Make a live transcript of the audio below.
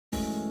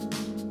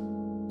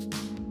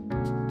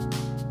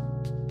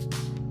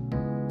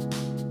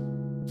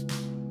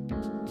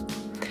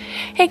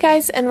Hey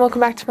guys, and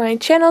welcome back to my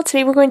channel.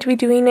 Today we're going to be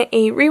doing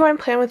a rewind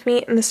plan with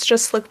me, and this is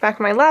just look back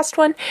at my last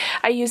one.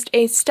 I used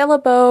a Stella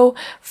Bow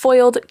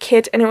foiled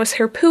kit, and it was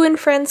her Pooh and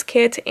Friends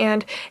kit,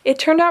 and it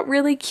turned out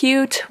really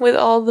cute with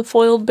all the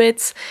foiled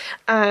bits.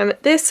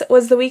 This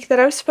was the week that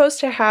I was supposed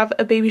to have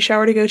a baby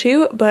shower to go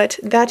to, but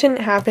that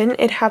didn't happen.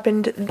 It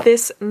happened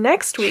this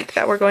next week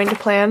that we're going to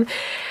plan,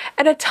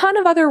 and a ton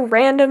of other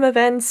random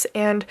events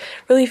and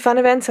really fun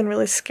events and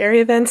really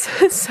scary events.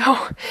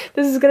 So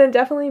this is going to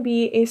definitely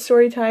be a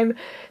story time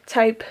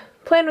type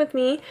plan with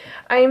me.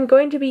 I am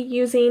going to be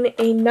using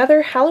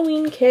another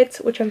Halloween kit,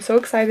 which I'm so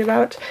excited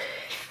about,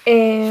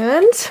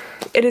 and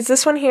it is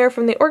this one here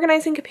from the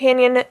Organizing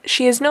Companion.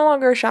 She is no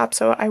longer a shop,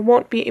 so I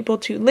won't be able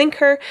to link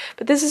her,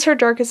 but this is her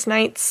Darkest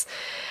Nights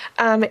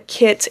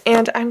kit,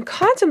 and I'm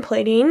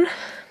contemplating,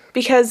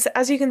 because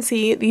as you can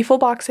see, the full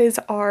boxes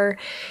are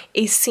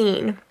a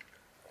scene.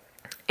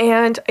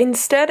 And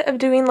instead of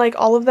doing like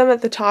all of them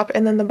at the top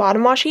and then the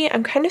bottom washi,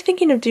 I'm kind of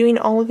thinking of doing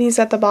all of these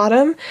at the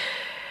bottom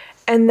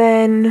and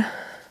then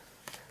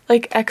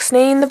like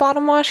X-naying the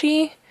bottom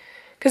washi,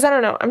 because I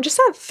don't know, I'm just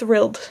not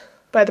thrilled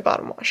by the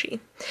bottom washi.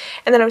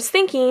 And then I was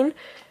thinking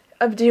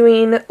of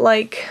doing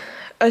like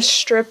a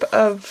strip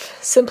of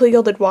Simply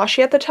Gilded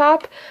washi at the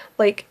top,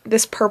 like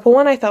this purple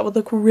one I thought would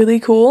look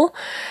really cool.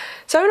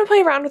 So I'm going to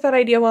play around with that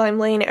idea while I'm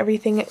laying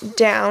everything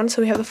down.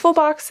 So we have the full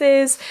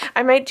boxes.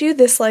 I might do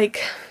this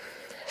like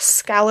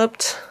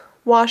scalloped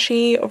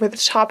washi over the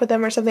top of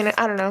them or something.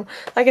 I don't know.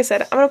 Like I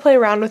said, I'm going to play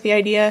around with the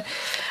idea.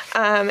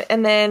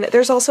 And then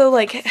there's also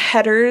like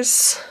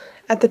headers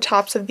at the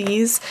tops of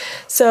these.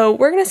 So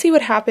we're going to see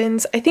what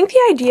happens. I think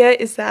the idea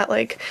is that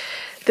like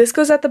this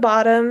goes at the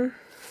bottom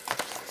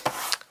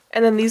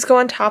and then these go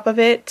on top of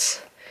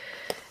it.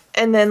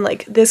 And then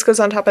like this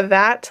goes on top of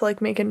that to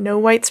like make a no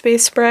white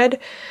space spread.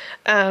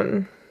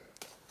 But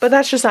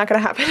that's just not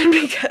going to happen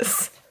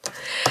because,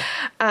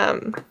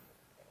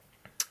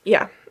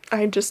 yeah,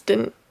 I just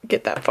didn't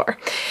get that far.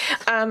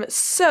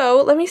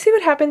 So let me see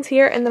what happens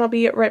here, and then I'll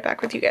be right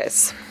back with you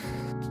guys.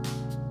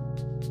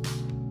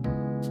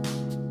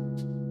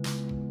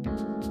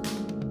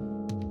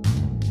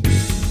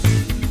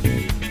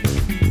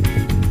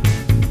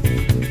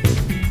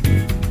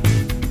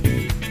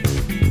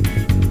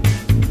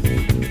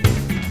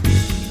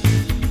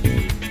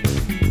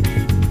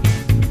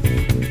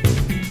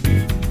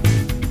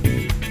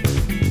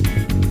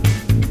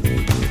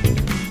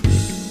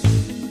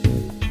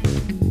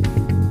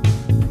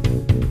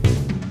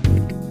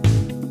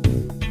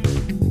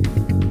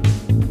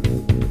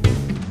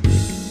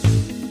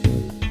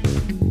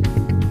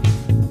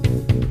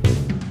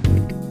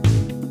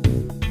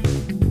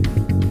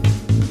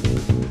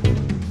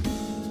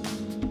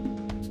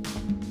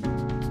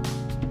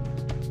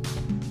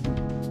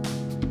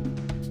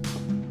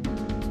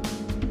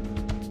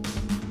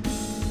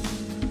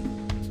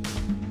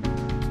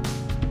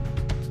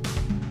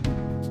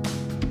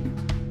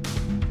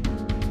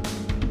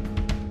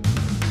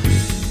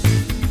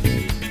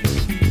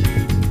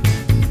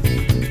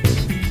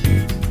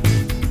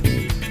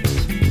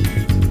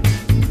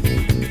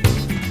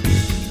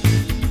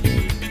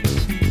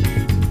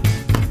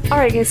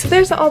 Alright guys, so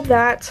there's all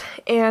that,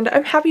 and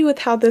I'm happy with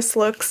how this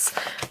looks.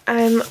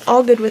 I'm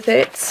all good with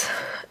it.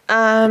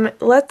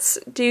 Let's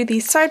do the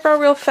sidebar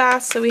real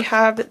fast. So we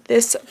have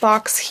this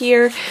box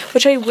here,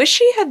 which I wish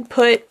she had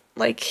put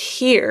like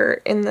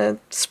here in the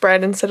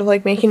spread instead of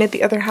like making it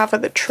the other half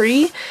of the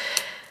tree,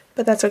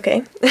 but that's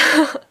okay.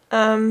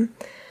 And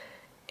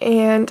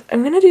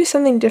I'm gonna do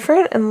something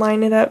different and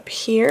line it up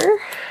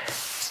here,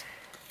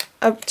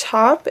 up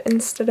top,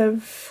 instead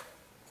of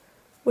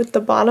with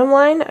the bottom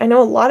line. I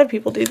know a lot of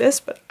people do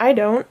this, but I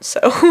don't,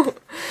 so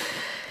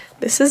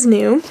this is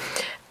new.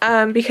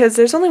 Because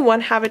there's only one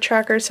habit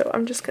tracker, so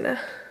I'm just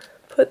gonna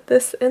put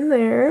this in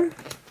there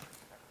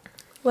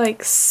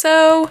like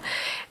so.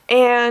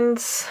 And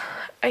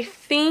I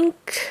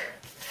think,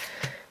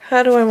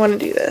 how do I want to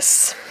do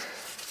this?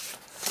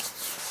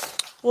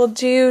 We'll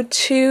do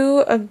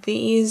 2 of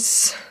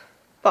these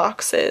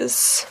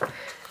boxes.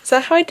 Is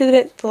that how I did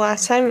it the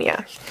last time?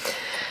 Yeah.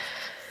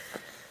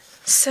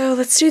 So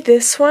let's do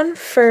this one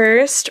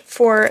first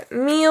for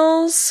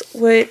meals,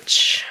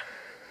 which,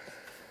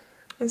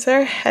 is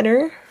there a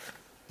header?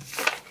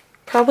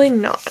 Probably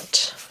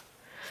not.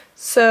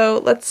 So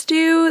let's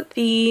do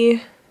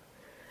the,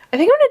 I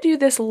think I'm going to do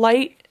this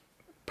light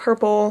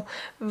purple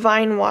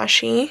vine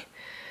washi,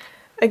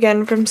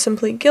 again from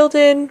Simply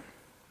Gilded,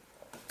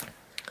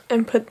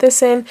 and put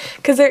this in,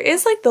 because there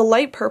is like the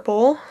light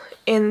purple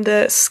in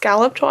the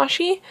scalloped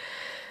washi,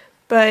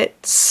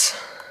 but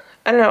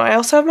I don't know, I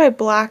also have my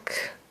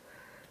black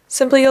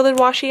Simply Gilded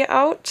washi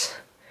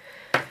out,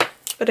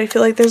 but I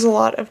feel like there's a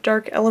lot of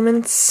dark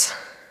elements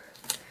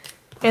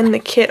in the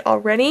kit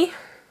already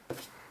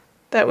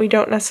that we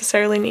don't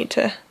necessarily need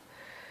to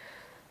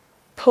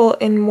pull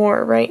in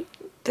more right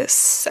this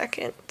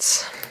second.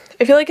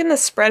 I feel like in the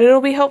spread it'll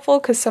be helpful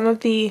because some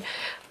of the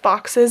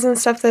boxes and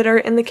stuff that are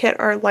in the kit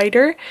are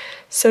lighter,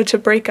 so to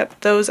break up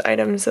those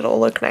items it'll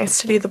look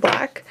nice to do the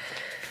black.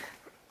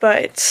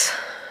 But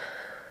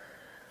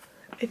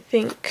I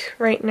think,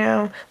 right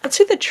now. Let's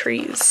do the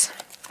trees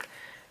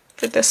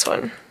for this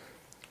one.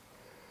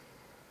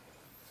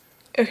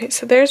 Okay,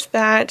 so there's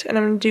that, and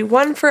I'm going to do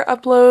one for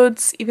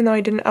uploads, even though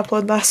I didn't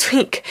upload last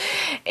week,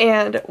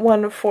 and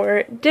one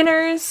for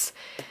dinners.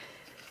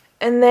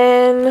 And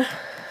then,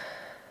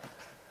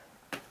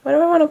 what do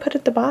I want to put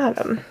at the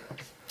bottom?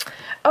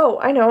 Oh,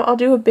 I know, I'll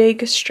do a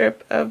big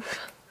strip of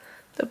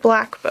the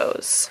black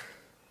bows.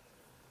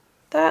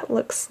 That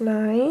looks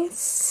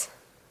nice.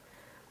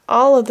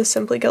 All of the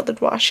Simply Gilded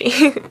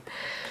washi.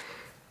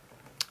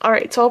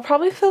 Alright, so I'll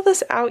probably fill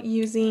this out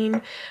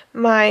using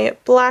my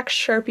black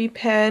Sharpie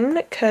pen,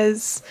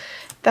 because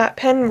that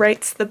pen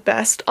writes the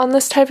best on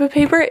this type of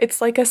paper.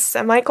 It's like a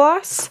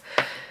semi-gloss.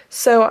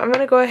 So I'm going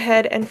to go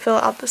ahead and fill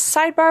out the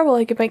sidebar while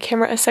I give my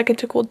camera a second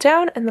to cool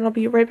down, and then I'll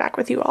be right back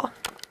with you all.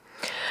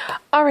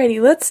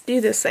 Alrighty, let's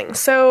do this thing.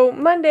 So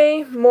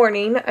Monday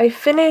morning, I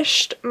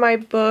finished my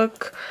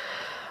book,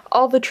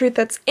 All the Truth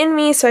That's in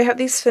Me. So I have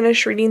these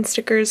finished reading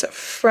stickers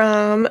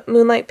from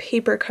Moonlight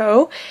Paper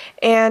Co.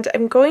 And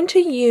I'm going to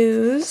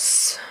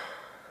use,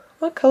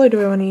 what color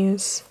do I want to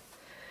use?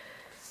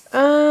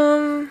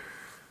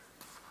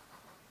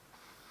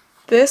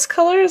 This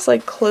color is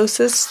like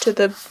closest to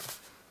the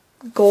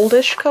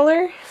goldish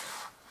color.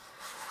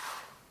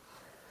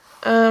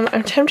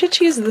 I'm tempted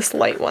to use this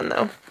light one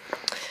though.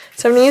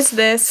 So I'm going to use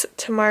this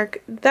to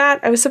mark that.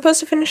 I was supposed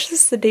to finish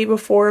this the day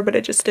before, but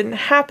it just didn't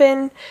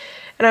happen.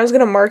 And I was going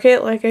to mark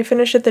it like I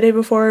finished it the day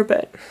before,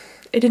 but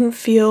it didn't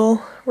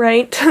feel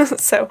right.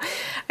 So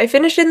I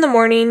finished it in the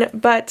morning,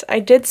 but I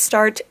did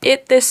start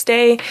it this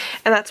day,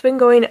 and that's been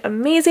going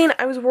amazing.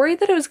 I was worried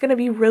that it was going to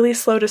be really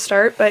slow to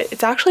start, but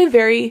it's actually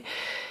very,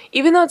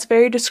 even though it's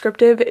very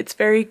descriptive, it's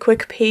very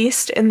quick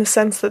paced in the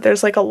sense that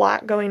there's like a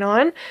lot going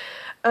on.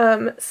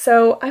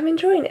 So I'm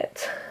enjoying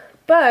it.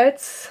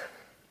 But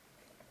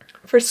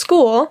for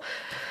school,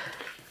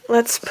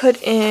 let's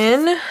put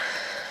in,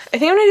 I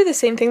think I'm going to do the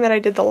same thing that I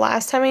did the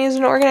last time I used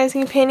an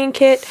organizing companion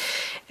kit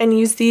and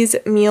use these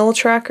meal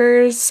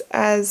trackers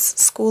as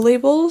school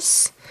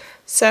labels.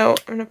 So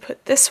I'm going to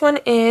put this one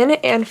in,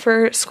 and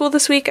for school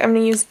this week I'm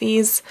going to use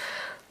these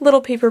little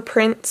paper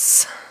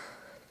prints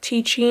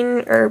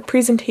teaching or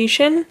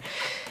presentation.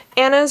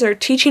 Anna's or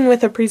teaching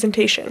with a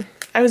presentation.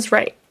 I was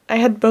right. I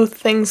had both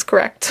things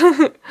correct.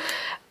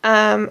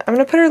 I'm going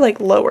to put her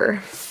like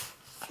lower.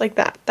 Like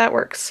that. That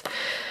works.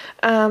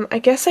 I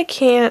guess I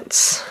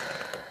can't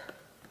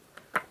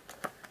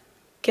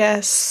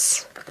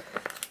guess.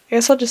 I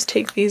guess I'll just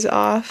take these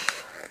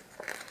off.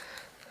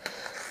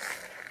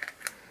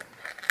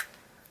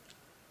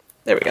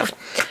 There we go.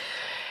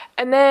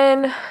 And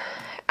then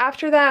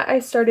after that I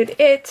started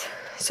it.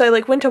 So I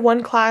like went to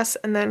one class,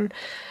 and then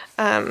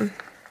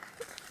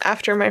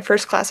after my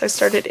first class I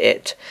started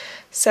it.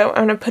 So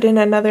I'm going to put in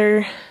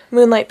another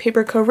Moonlight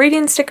Paper Co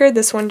reading sticker.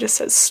 This one just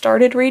says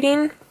started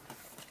reading.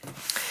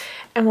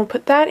 And we'll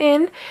put that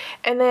in.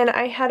 And then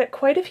I had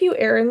quite a few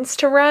errands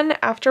to run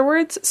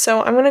afterwards,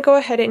 so I'm going to go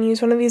ahead and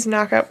use one of these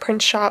Knockout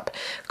Print Shop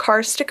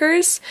car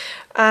stickers.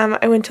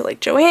 I went to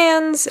like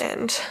Joann's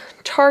and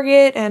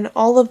Target and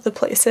all of the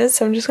places,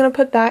 so I'm just going to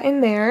put that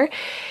in there.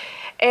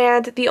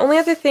 And the only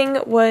other thing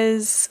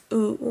was,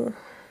 ooh,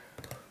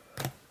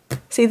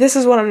 see, this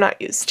is what I'm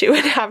not used to,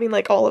 and having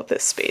like all of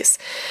this space.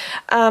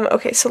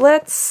 Okay, so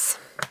let's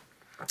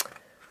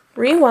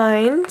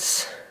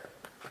rewind.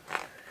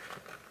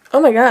 Oh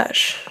my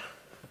gosh.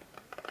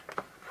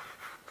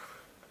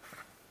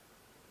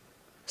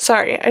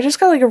 Sorry, I just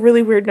got like a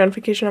really weird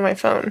notification on my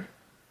phone.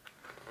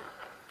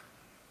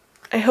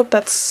 I hope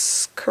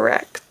that's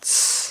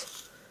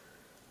correct.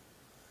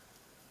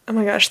 Oh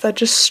my gosh, that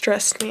just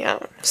stressed me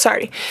out.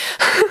 Sorry.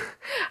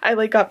 I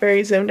like got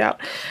very zoned out.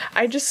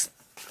 I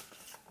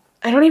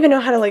don't even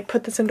know how to like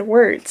put this into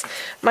words.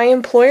 My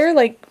employer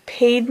like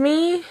paid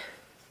me,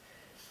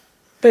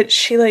 but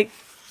she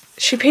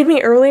paid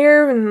me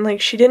earlier and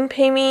like she didn't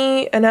pay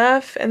me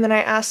enough, and then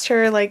I asked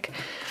her, like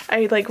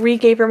I like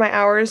re-gave her my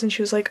hours, and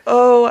she was like,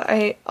 oh,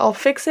 I'll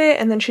fix it,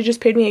 and then she just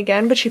paid me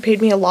again, but she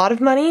paid me a lot of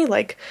money,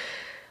 like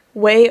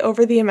way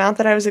over the amount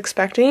that I was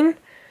expecting.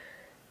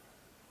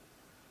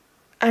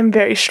 I'm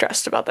very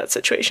stressed about that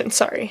situation.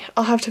 Sorry.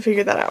 I'll have to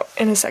figure that out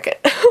in a second.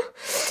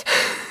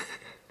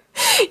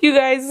 You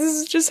guys, this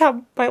is just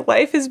how my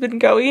life has been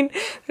going.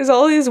 There's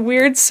all these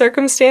weird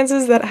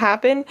circumstances that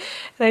happen,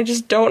 and I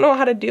just don't know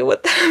how to deal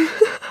with them.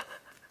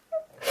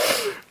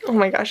 Oh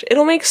my gosh,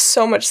 it'll make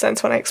so much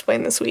sense when I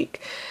explain this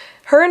week.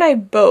 Her and I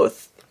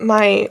both,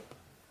 my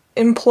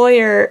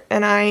employer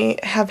and I,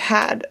 have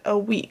had a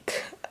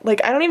week.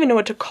 Like, I don't even know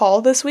what to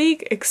call this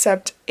week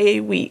except a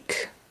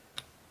week.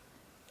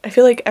 I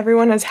feel like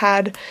everyone has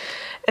had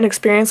an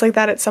experience like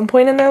that at some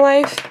point in their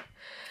life.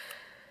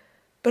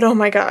 But oh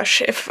my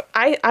gosh, if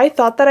I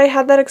thought that I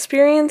had that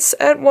experience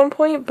at one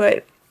point,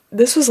 but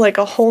this was like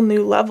a whole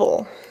new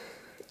level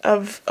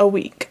of a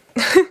week.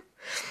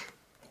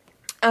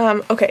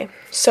 Okay,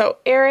 so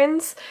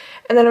errands,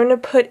 and then I'm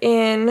going to put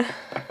in,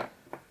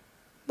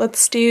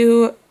 let's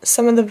do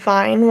some of the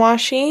Vine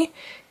washi,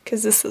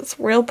 because this is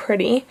real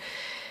pretty.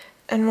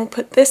 and we'll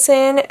put this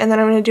in, and then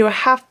I'm going to do a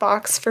half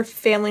box for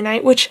family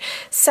night, which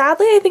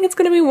sadly I think it's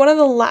going to be one of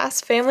the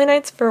last family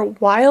nights for a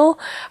while.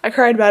 I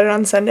cried about it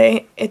on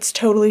Sunday. It's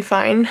totally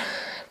fine.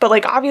 But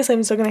like obviously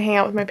I'm still going to hang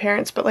out with my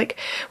parents, but like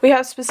we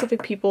have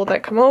specific people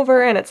that come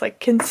over and it's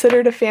like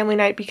considered a family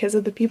night because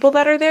of the people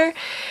that are there.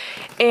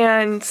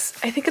 And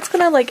I think it's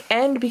going to like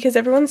end because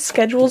everyone's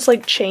schedules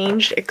like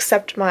changed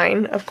except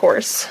mine, of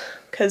course,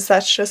 because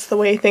that's just the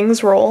way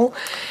things roll.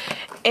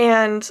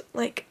 And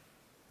like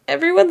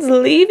everyone's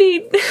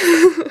leaving.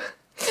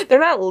 They're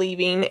not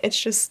leaving,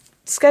 it's just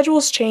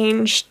schedules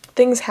change,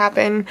 things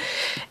happen,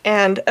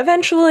 and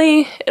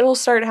eventually it'll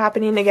start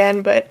happening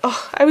again. But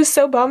oh, I was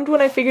so bummed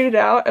when I figured it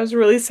out. I was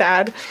really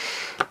sad.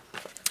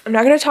 I'm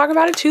not going to talk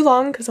about it too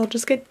long because I'll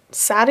just get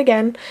sad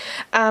again.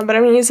 But I'm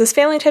going to use this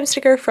family time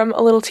sticker from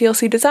a Little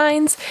TLC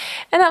Designs,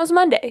 and that was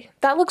Monday.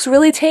 That looks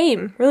really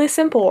tame, really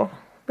simple,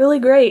 really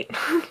great.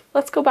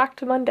 Let's go back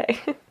to Monday.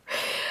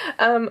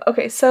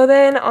 Okay, so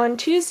then on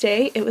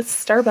Tuesday, it was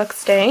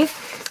Starbucks day.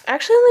 I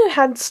actually only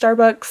had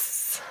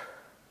Starbucks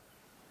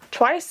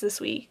twice this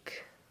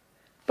week,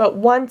 but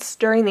once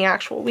during the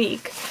actual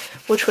week,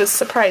 which was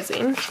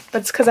surprising.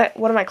 But it's because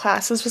one of my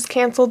classes was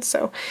canceled,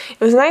 so it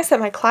was nice that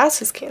my class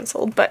was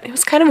canceled, but it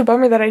was kind of a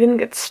bummer that I didn't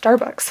get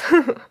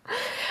Starbucks.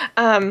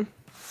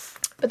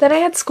 But then I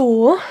had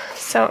school,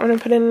 so I'm going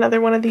to put in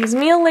another one of these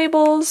meal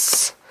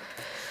labels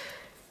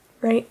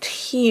right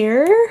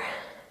here.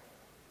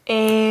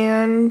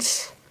 And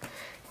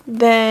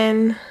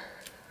then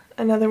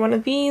another one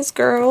of these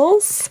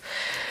girls.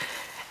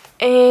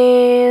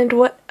 And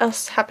what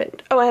else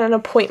happened? Oh, I had an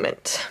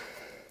appointment.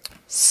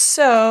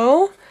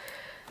 So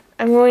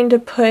I'm going to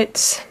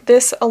put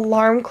this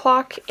alarm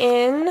clock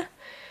in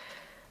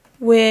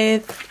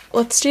with,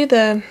 let's do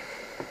the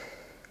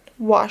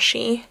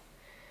washi.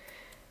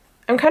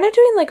 I'm kind of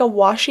doing like a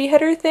washi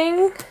header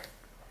thing.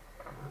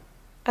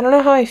 I don't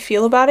know how I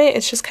feel about it.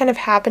 It's just kind of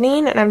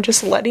happening and I'm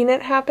just letting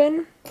it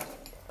happen.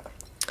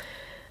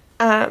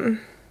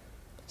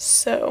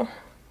 So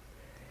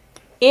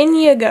in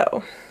you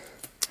go.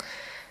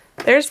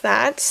 There's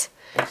that.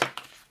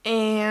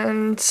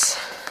 And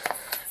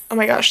oh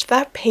my gosh,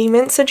 that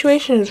payment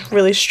situation is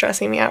really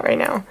stressing me out right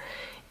now.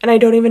 And I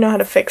don't even know how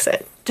to fix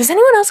it. Does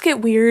anyone else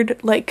get weird,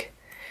 like,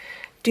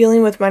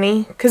 dealing with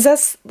money? Because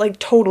that's, like,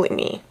 totally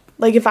me.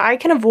 Like, if I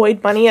can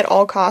avoid money at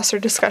all costs or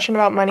discussion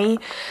about money,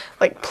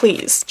 like,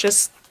 please,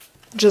 just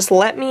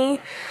let me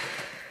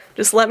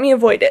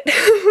avoid it.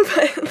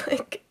 But,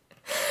 like,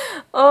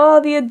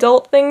 oh, the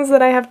adult things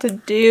that I have to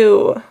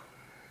do.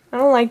 I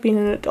don't like being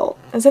an adult.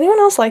 Is anyone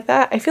else like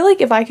that? I feel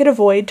like if I could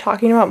avoid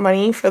talking about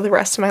money for the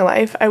rest of my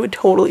life, I would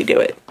totally do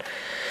it.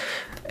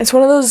 It's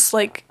one of those,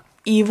 like,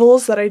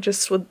 evils that I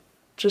would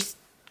just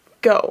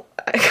go.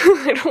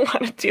 I don't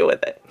want to deal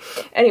with it.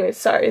 Anyway,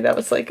 sorry, that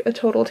was like a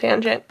total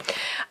tangent.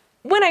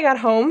 When I got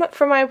home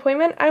from my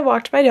appointment, I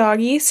walked my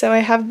doggy, so I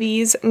have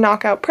these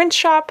Knockout Print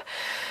Shop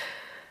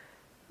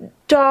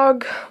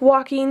dog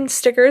walking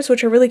stickers,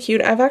 which are really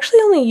cute. I've actually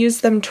only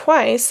used them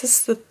twice. This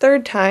is the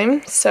third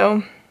time,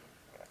 so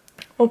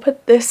we'll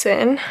put this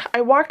in.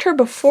 I walked her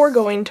before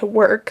going to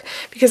work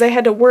because I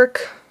had to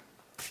work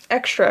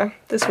extra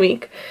this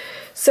week.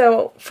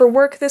 So for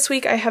work this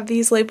week, I have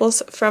these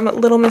labels from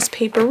Little Miss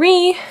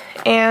Paperie,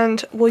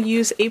 and we'll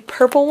use a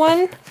purple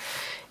one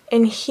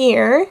in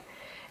here.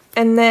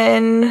 And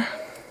then,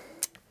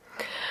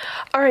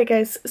 alright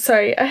guys,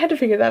 sorry, I had to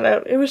figure that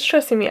out. It was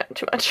stressing me out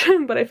too much,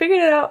 but I figured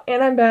it out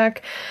and I'm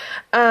back.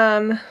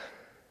 I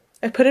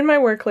put in my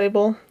work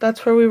label,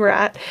 that's where we were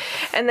at.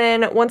 And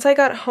then once I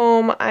got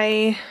home,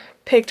 I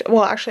picked,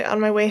 well actually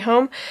on my way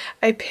home,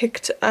 I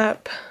picked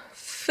up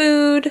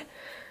food.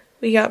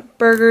 We got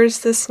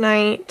burgers this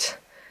night.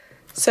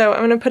 So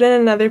I'm going to put in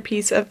another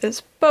piece of this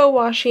bow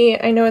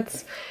washi. I know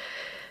it's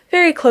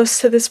very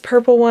close to this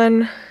purple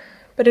one,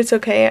 but it's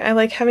okay. I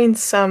like having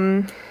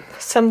some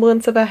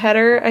semblance of a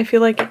header. I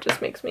feel like it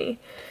just makes me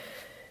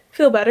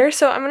feel better.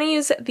 So I'm going to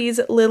use these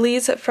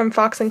lilies from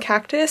Fox and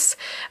Cactus.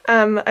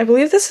 I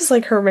believe this is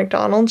like her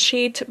McDonald's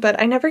sheet, but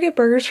I never get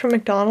burgers from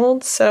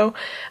McDonald's, so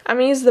I'm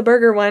going to use the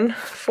burger one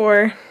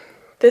for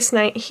this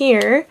night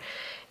here.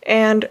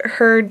 And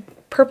her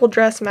purple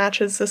dress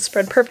matches this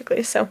spread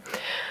perfectly, so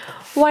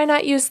why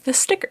not use the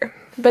sticker?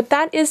 But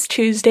that is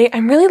Tuesday.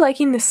 I'm really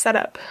liking this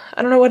setup.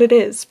 I don't know what it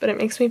is, but it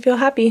makes me feel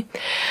happy.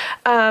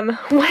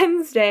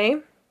 Wednesday,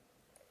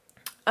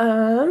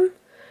 I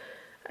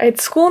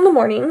had school in the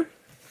morning,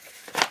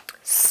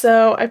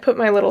 so I put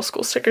my little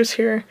school stickers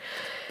here,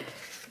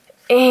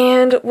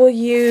 and we'll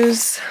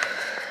use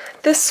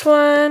this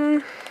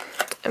one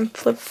and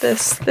flip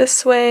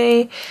this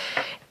way.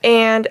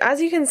 And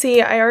as you can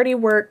see, I already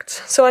worked.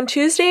 So on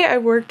Tuesday, I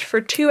worked for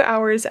 2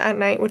 hours at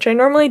night, which I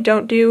normally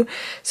don't do.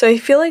 So I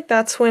feel like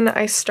that's when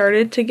I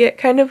started to get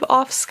kind of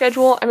off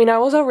schedule. I mean, I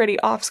was already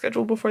off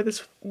schedule before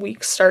this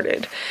week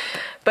started,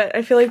 but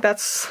I feel like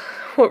that's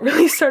what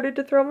really started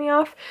to throw me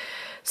off.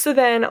 So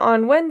then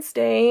on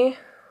Wednesday,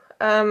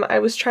 I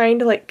was trying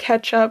to like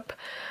catch up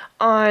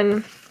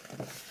on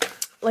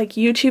like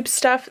YouTube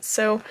stuff.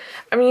 So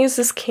I'm gonna use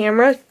this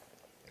camera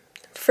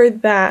for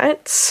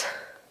that.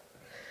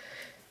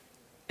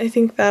 I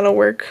think that'll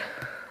work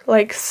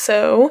like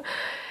so.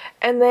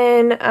 And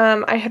then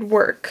I had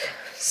work.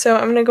 So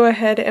I'm gonna go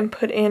ahead and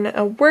put in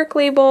a work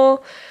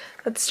label.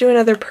 Let's do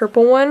another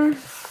purple one.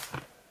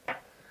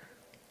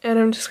 And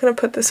I'm just gonna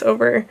put this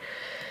over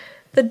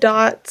the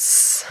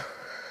dots.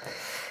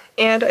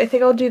 And I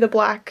think I'll do the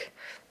black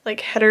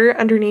like header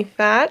underneath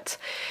that.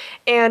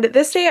 And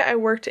this day I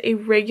worked a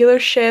regular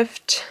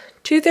shift,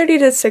 2:30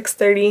 to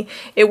 6:30.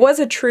 It was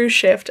a true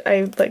shift.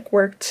 I like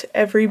worked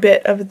every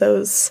bit of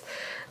those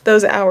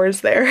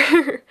hours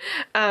there.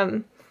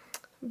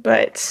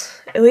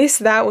 But at least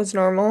that was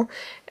normal.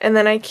 And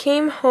then I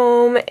came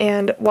home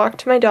and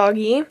walked my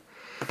doggy.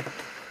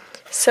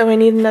 So I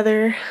need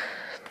another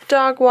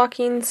dog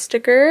walking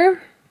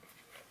sticker.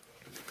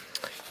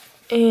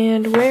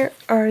 And where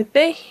are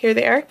they? Here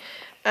they are.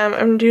 I'm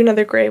going to do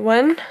another gray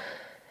one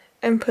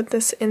and put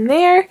this in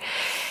there.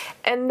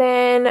 And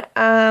then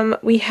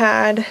we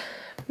had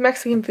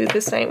Mexican food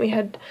this night. We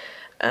had,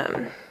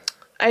 I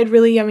had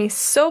really yummy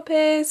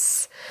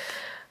sopes.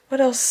 What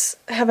else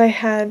have I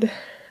had?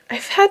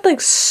 I've had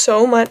like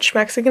so much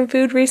Mexican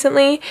food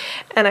recently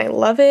and I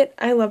love it.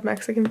 I love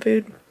Mexican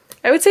food.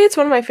 I would say it's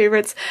one of my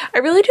favorites. I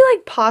really do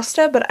like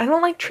pasta, but I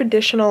don't like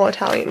traditional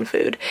Italian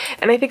food.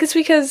 And I think it's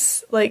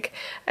because like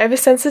I have a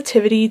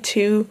sensitivity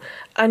to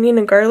onion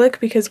and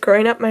garlic because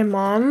growing up my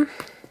mom,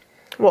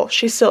 well,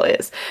 she still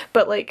is,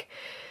 but like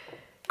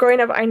growing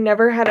up I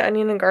never had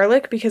onion and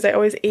garlic because I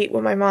always ate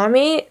what my mom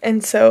ate.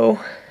 And so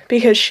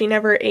because she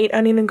never ate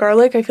onion and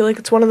garlic, I feel like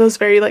it's one of those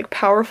very like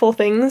powerful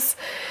things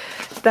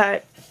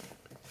that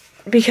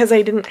because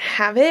I didn't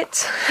have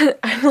it,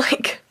 I'm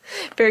like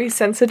very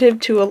sensitive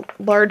to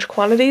large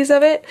quantities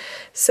of it,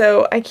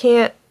 so I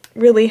can't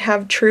really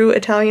have true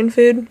Italian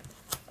food,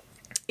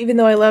 even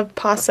though I love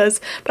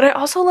pastas. But I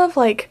also love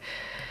like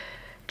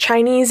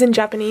Chinese and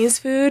Japanese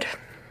food.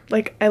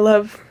 Like I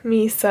love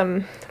me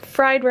some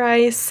fried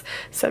rice,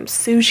 some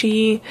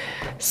sushi,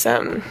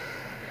 some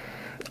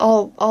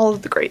all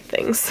of the great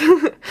things.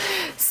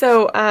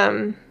 So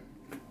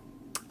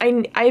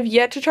I've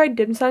yet to try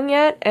dim sum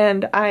yet,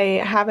 and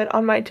I have it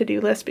on my to-do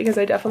list because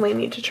I definitely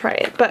need to try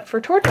it. But for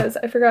tortas,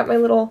 I forgot my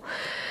little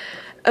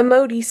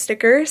emoji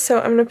sticker, so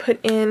I'm going to put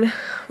in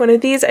one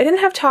of these. I didn't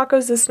have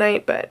tacos this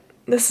night, but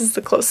this is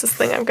the closest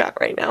thing I've got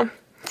right now.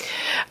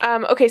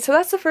 Okay, so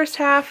that's the first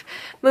half.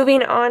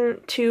 Moving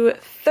on to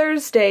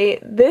Thursday.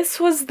 This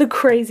was the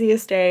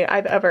craziest day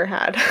I've ever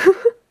had.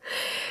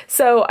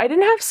 So I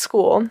didn't have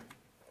school,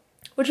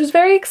 which was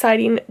very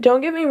exciting.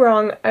 Don't get me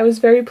wrong, I was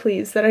very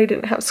pleased that I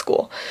didn't have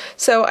school.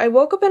 So I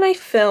woke up and I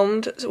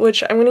filmed,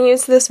 which I'm going to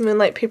use this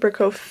Moonlight Paper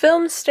Co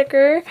film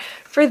sticker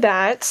for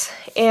that.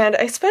 And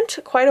I spent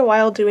quite a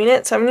while doing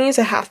it, so I'm going to use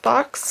a half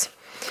box.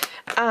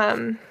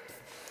 And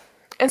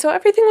so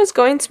everything was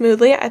going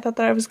smoothly. I thought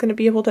that I was going to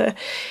be able to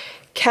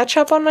catch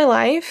up on my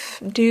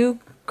life, do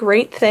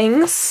great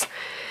things,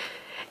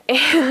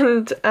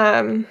 and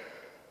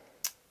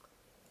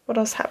what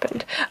else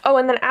happened? Oh,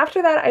 and then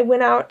after that I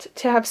went out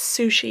to have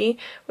sushi,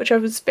 which I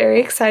was very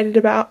excited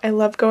about. I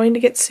love going to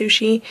get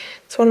sushi.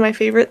 It's one of my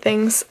favorite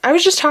things. I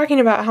was just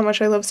talking about how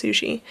much I love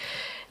sushi.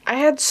 I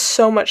had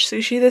so much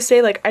sushi this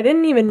day. Like I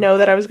didn't even know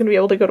that I was going to be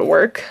able to go to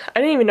work. I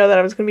didn't even know that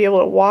I was going to be able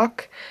to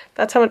walk.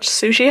 That's how much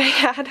sushi I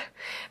had,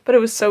 but it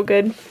was so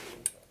good.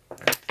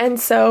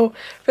 And so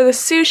for the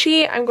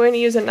sushi, I'm going to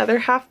use another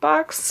half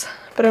box,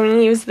 but I'm going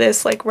to use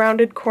this like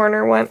rounded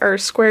corner one or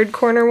squared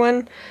corner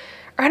one.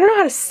 I don't know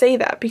how to say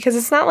that because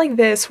it's not like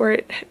this where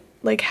it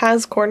like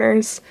has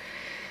corners.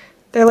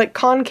 They're like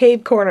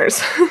concave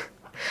corners.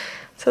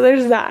 So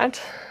there's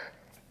that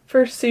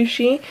for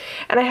sushi.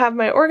 And I have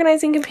my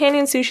organizing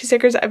companion sushi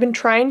stickers. I've been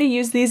trying to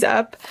use these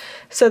up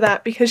so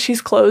that because she's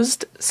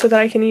closed, so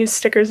that I can use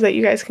stickers that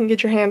you guys can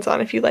get your hands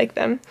on if you like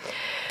them.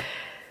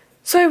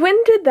 So I went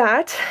and did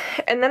that,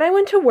 and then I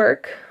went to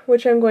work,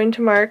 which I'm going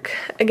to mark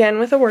again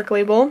with a work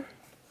label.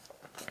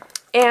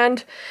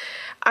 And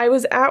I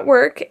was at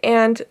work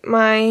and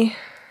my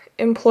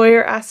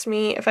employer asked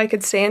me if I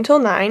could stay until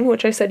 9,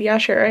 which I said, yeah,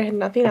 sure. I had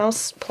nothing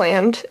else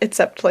planned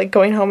except like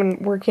going home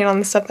and working on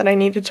the stuff that I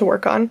needed to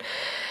work on.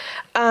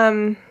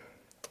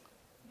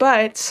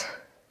 But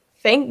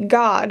thank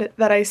God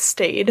that I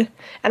stayed.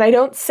 And I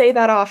don't say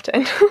that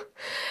often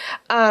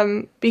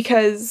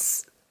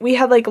because we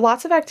had like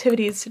lots of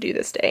activities to do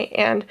this day,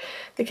 and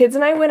the kids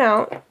and I went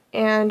out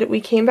and we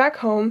came back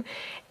home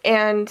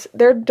and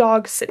they're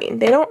dog sitting.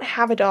 They don't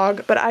have a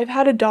dog, but I've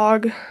had a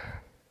dog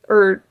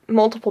or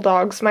multiple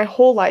dogs my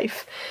whole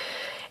life.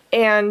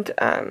 And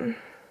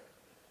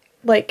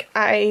like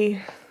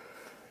I'm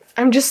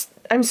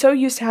so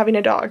used to having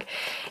a dog,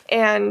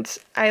 and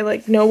I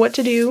like know what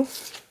to do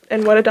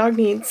and what a dog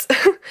needs.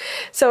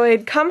 So I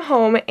had come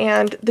home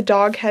and the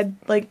dog had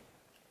like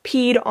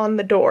peed on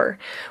the door,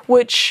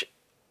 which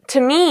to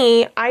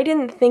me, I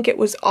didn't think it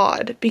was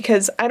odd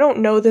because I don't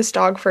know this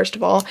dog, first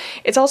of all.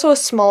 It's also a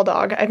small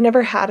dog. I've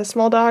never had a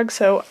small dog,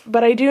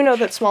 but I do know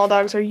that small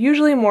dogs are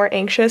usually more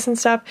anxious and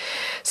stuff.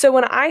 So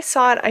when I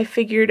saw it, I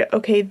figured,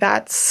 okay,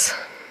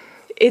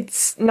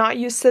 it's not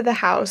used to the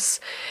house.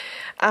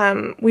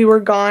 We were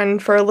gone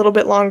for a little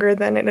bit longer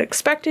than it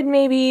expected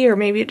maybe, or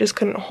maybe it just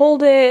couldn't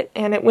hold it,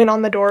 and it went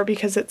on the door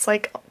because it's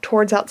like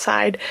towards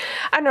outside.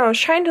 I don't know, I was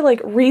trying to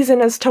like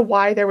reason as to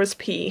why there was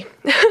pee.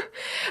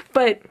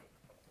 But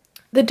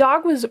the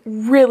dog was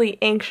really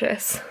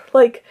anxious,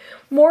 like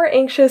more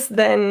anxious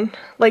than,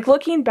 like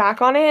looking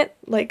back on it,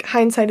 like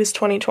hindsight is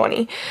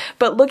 20/20,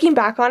 but looking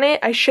back on it,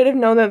 I should have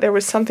known that there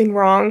was something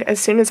wrong as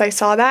soon as I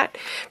saw that,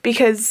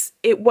 because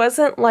it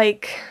wasn't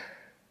like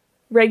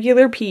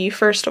regular pee,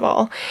 first of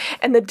all,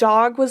 and the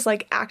dog was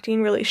like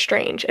acting really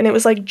strange, and it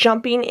was like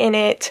jumping in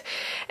it,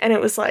 and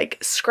it was like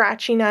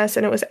scratching us,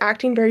 and it was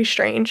acting very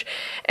strange.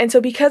 And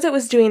so because it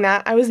was doing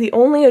that, I was the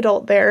only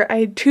adult there. I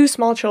had 2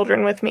 small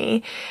children with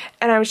me,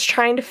 and I was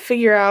trying to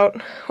figure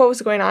out what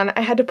was going on.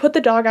 I had to put the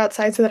dog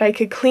outside so that I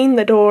could clean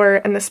the door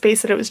and the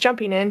space that it was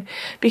jumping in,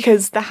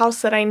 because the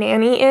house that I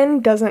nanny in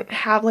doesn't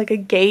have like a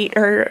gate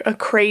or a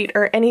crate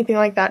or anything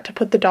like that to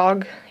put the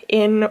dog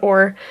in,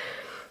 or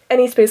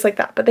any space like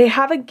that, but they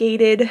have a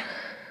gated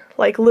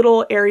like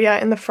little area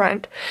in the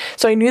front,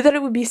 so I knew that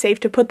it would be safe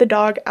to put the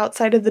dog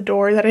outside of the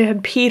door that I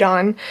had peed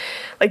on,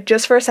 like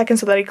just for a second,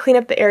 so that I clean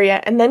up the area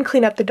and then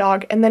clean up the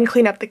dog and then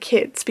clean up the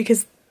kids,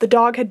 because the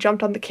dog had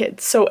jumped on the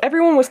kids, so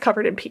everyone was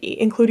covered in pee,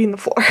 including the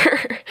floor.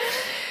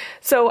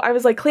 So I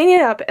was like cleaning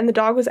it up, and the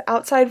dog was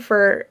outside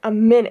for a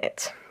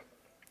minute,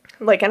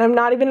 like, and I'm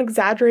not even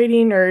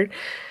exaggerating or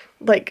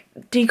like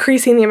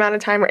decreasing the amount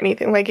of time or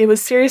anything. Like, it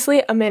was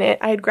seriously a minute.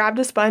 I had grabbed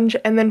a sponge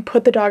and then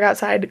put the dog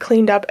outside,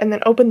 cleaned up, and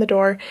then opened the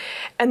door,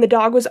 and the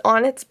dog was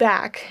on its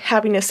back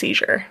having a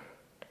seizure.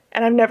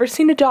 And I've never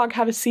seen a dog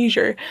have a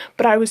seizure,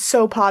 but I was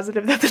so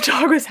positive that the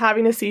dog was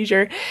having a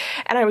seizure,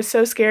 and I was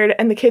so scared,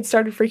 and the kids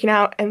started freaking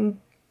out, and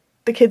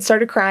the kids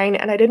started crying,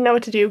 and I didn't know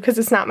what to do because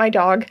it's not my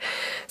dog.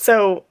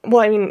 So,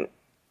 well, I mean,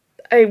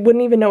 I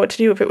wouldn't even know what to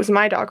do if it was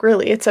my dog,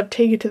 really, except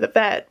take it to the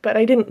vet, but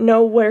I didn't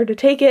know where to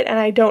take it, and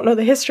I don't know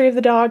the history of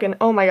the dog, and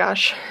oh my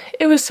gosh,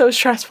 it was so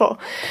stressful.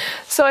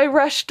 So I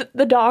rushed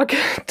the dog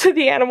to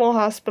the animal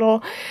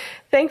hospital.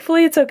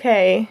 Thankfully, it's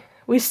okay.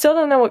 We still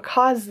don't know what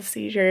caused the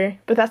seizure,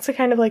 but that's the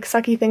kind of like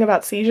sucky thing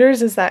about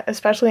seizures, is that,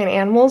 especially in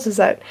animals, is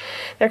that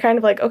they're kind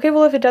of like, okay,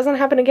 well, if it doesn't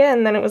happen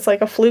again, then it was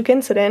like a fluke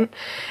incident,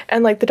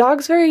 and like the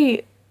dog's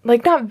very,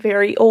 like, not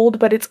very old,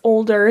 but it's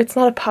older, it's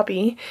not a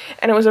puppy,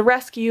 and it was a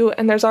rescue,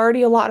 and there's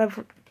already a lot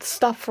of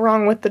stuff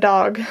wrong with the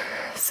dog.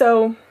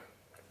 So,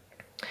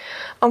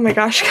 oh my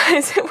gosh,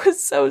 guys, it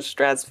was so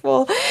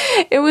stressful.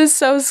 It was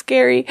so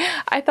scary.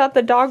 I thought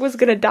the dog was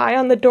gonna die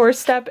on the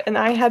doorstep, and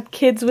I had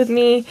kids with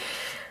me.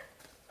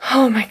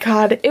 Oh my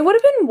god. It would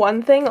have been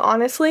one thing,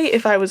 honestly,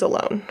 if I was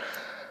alone.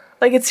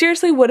 Like, it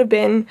seriously would have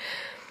been,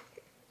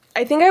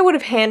 I think I would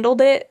have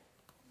handled it.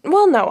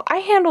 Well, no, I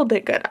handled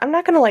it good. I'm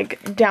not gonna,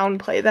 like,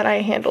 downplay that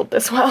I handled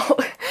this well,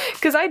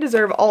 because I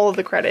deserve all of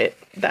the credit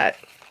that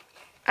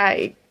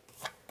I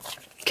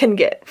can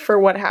get for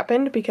what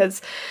happened,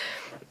 because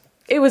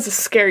it was a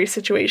scary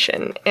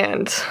situation,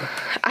 and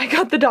I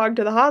got the dog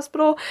to the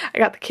hospital, I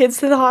got the kids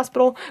to the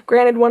hospital.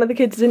 Granted, one of the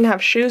kids didn't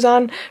have shoes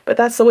on, but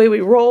that's the way we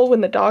roll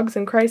when the dog's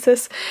in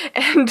crisis,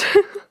 and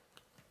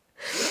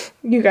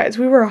you guys,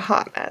 we were a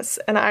hot mess,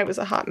 and I was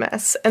a hot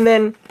mess. And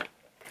then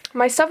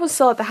my stuff was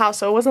still at the house,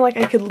 so it wasn't like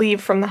I could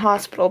leave from the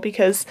hospital,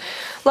 because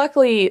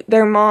luckily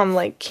their mom,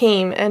 like,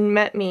 came and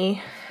met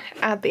me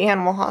at the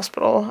animal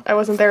hospital. I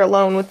wasn't there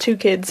alone with 2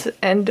 kids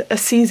and a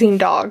seizing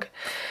dog.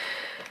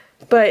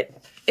 But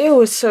it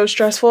was so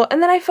stressful,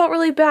 and then I felt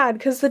really bad,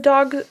 because the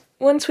dog,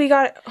 once we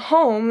got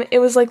home, it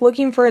was like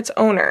looking for its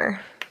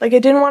owner. Like,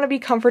 it didn't want to be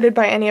comforted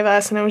by any of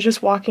us, and it was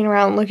just walking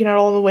around looking at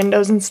all the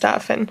windows and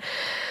stuff, and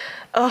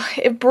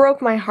it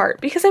broke my heart,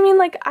 because I mean,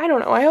 like, I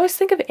don't know, I always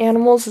think of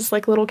animals as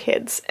like little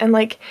kids, and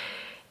like,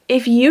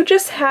 if you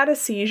just had a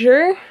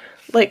seizure,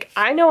 like,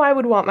 I know I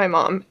would want my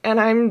mom, and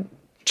I'm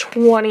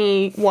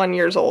 21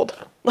 years old.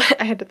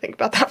 I had to think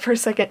about that for a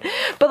second,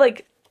 but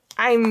like,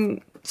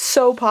 I'm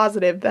so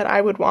positive that I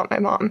would want my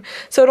mom.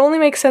 So it only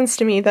makes sense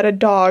to me that a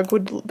dog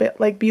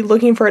would be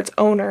looking for its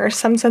owner,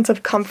 some sense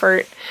of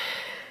comfort.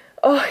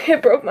 Oh,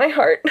 it broke my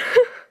heart.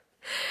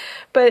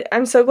 But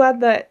I'm so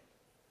glad that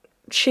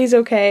she's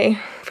okay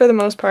for the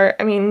most part.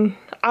 I mean,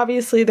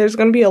 obviously there's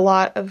going to be a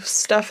lot of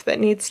stuff that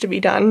needs to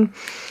be done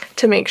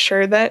to make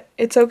sure that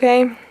it's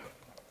okay,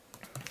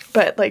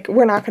 but like,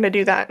 we're not going to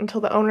do that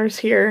until the owner's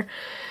here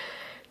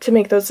to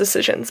make those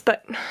decisions.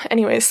 But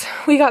anyways,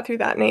 we got through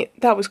that, and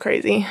that was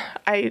crazy.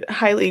 I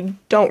highly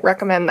don't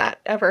recommend that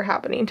ever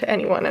happening to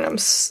anyone, and I'm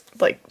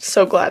like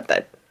so glad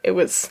that it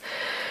was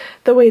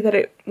the way that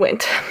it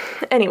went.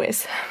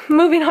 Anyways,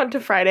 moving on to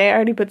Friday. I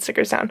already put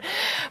stickers down,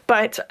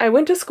 but I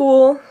went to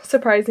school,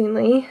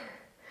 surprisingly,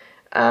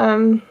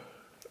 and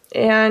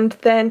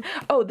then,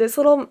 oh, this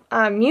little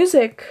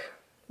music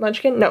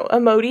munchkin, no,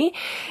 emoji,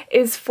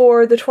 is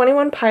for the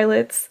 21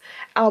 Pilots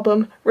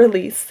album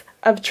release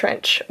of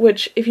Trench,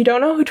 which, if you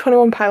don't know who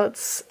 21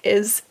 Pilots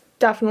is,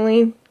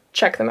 definitely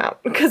check them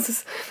out,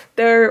 because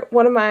they're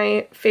one of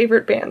my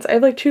favorite bands. I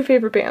have like 2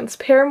 favorite bands,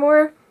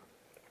 Paramore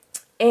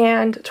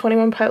and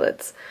 21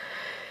 Pilots.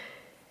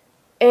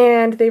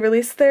 And they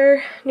released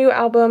their new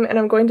album, and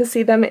I'm going to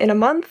see them in a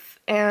month,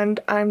 and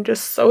I'm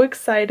just so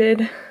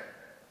excited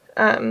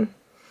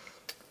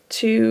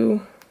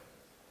to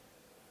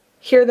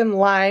hear them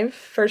live,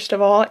 first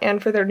of all,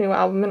 and for their new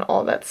album and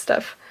all that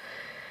stuff.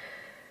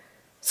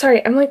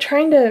 Sorry, I'm like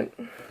trying to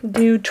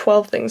do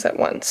 12 things at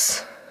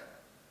once.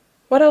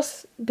 What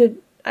else did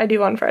I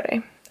do on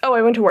Friday? Oh,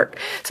 I went to work.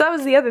 So that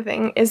was the other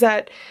thing, is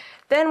that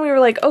then we were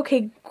like,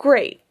 okay,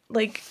 great.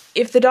 Like,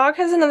 if the dog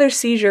has another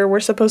seizure, we're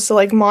supposed to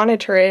like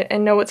monitor it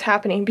and know what's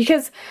happening,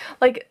 because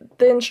like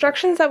the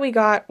instructions that we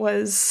got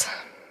was,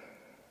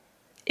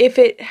 if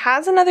it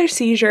has another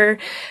seizure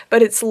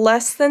but it's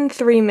less than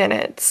 3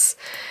 minutes,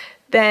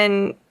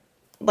 then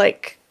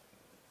like,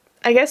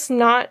 I guess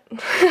not,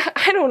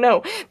 I don't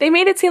know. They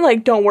made it seem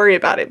like don't worry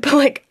about it, but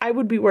like I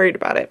would be worried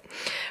about it.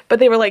 But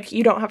they were like,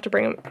 you don't have to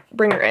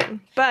bring her in.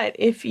 But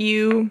if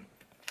you,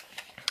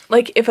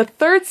 like, if a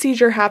third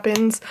seizure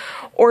happens,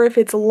 or if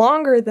it's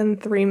longer than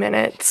 3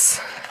 minutes,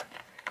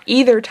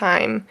 either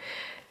time,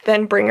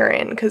 then bring her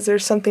in, because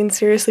there's something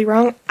seriously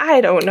wrong.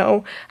 I don't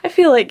know. I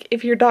feel like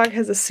if your dog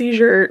has a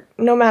seizure,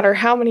 no matter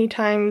how many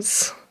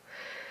times,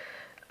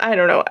 I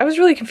don't know. I was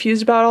really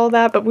confused about all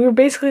that, but we were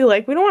basically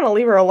like, we don't want to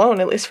leave her alone,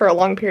 at least for a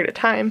long period of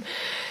time.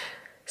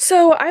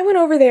 So I went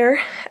over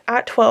there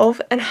at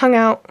 12 and hung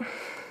out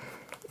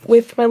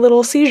with my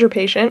little seizure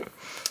patient,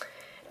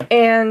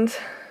 and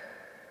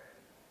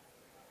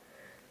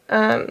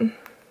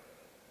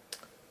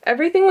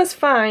everything was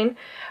fine.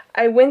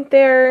 I went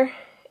there,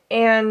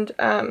 and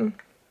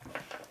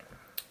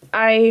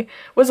I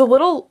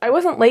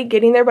wasn't late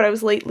getting there, but I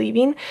was late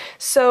leaving,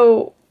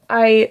 so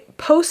I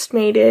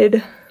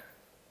postmated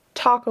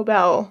Taco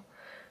Bell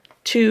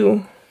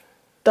to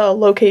the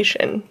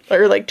location,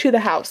 or like to the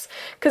house,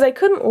 because I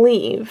couldn't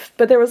leave,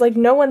 but there was like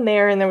no one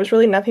there, and there was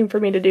really nothing for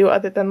me to do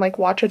other than like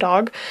watch a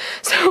dog,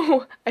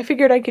 so I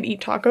figured I could eat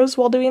tacos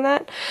while doing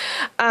that.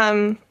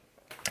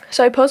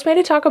 So I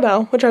postmated Taco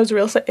Bell, which I was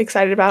real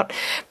excited about,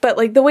 but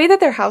like the way that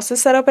their house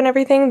is set up and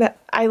everything, that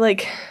I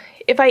like,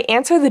 if I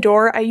answer the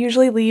door, I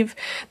usually leave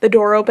the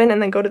door open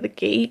and then go to the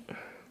gate.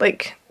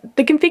 Like,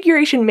 the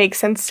configuration makes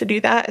sense to do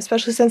that,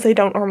 especially since they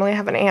don't normally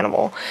have an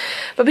animal.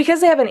 But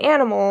because they have an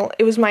animal,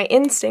 it was my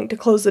instinct to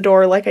close the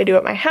door like I do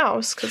at my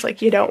house, because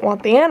like you don't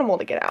want the animal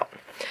to get out.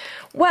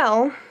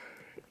 Well,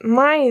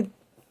 my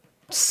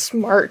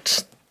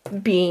smart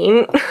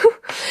being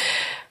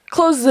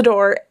closed the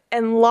door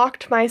and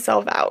locked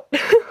myself out.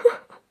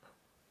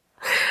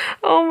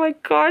 Oh my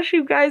gosh,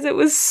 you guys, it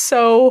was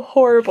so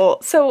horrible.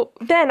 So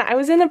then I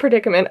was in the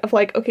predicament of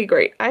like, okay,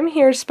 great, I'm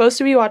here supposed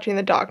to be watching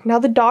the dog. Now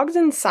the dog's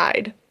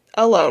inside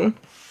alone,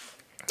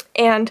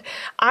 and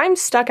I'm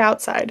stuck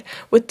outside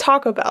with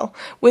Taco Bell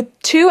with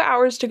 2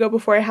 hours to go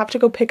before I have to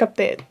go pick up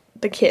the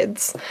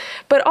kids.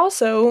 But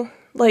also,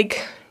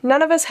 like,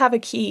 none of us have a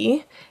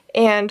key,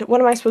 and what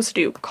am I supposed to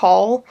do?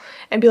 Call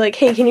and be like,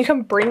 hey, can you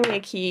come bring me a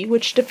key?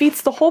 Which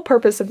defeats the whole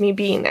purpose of me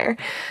being there.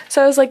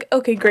 So I was like,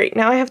 okay, great,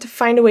 now I have to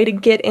find a way to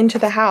get into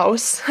the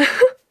house.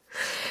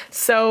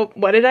 So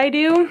what did I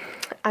do?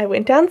 I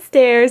went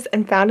downstairs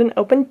and found an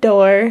open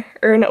door,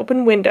 or an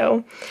open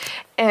window,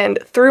 and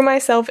threw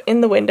myself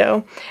in the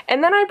window.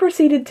 And then I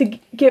proceeded to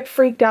get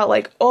freaked out,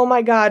 like, oh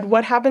my god,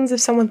 what happens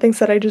if someone thinks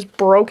that I just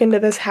broke into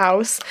this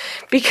house?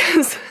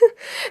 Because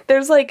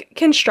there's like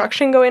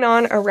construction going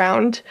on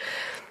around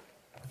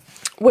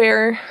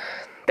where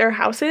their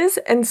house is,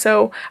 and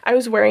so I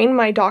was wearing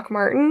my Doc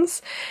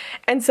Martens,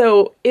 and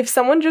so if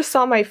someone just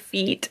saw my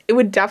feet, it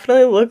would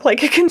definitely look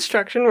like a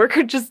construction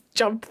worker just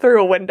jumped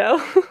through a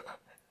window.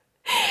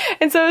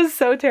 And so I was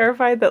so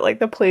terrified that like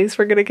the police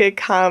were gonna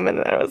come, and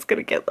then I was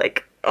gonna get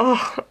like,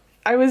 oh,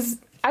 I was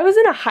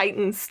in a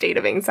heightened state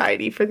of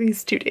anxiety for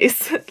these 2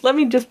 days. Let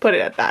me just put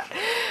it at that.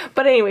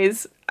 But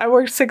anyways, I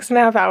worked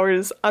 6.5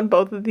 hours on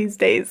both of these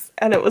days,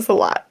 and it was a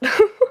lot.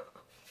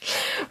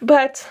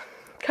 But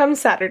come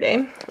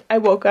Saturday, I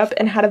woke up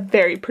and had a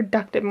very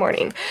productive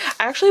morning.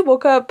 I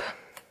woke up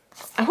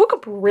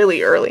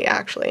really early,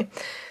 actually.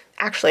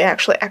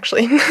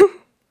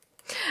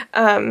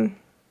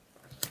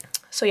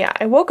 So yeah,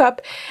 I woke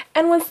up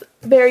and was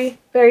very,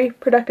 very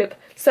productive.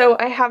 So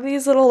I have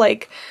these little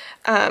like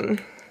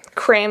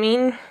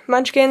cramming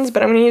munchkins,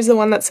 but I'm gonna use the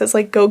one that says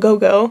like go, go,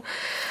 go,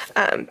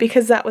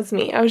 because that was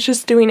me. I was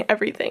just doing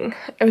everything.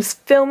 I was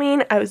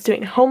filming, I was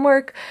doing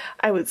homework,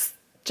 I was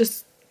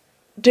just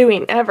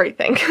doing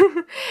everything.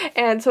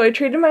 And so I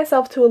treated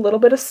myself to a little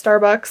bit of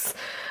Starbucks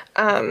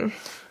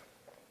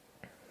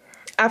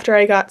after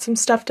I got some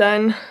stuff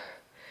done,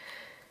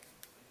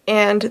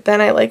 and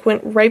then I like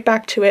went right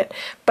back to it.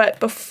 But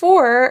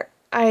before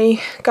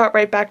I got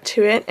right back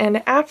to it,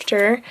 and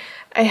after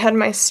I had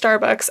my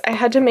Starbucks, I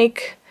had to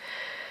make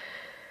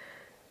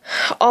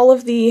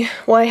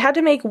I had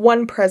to make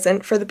one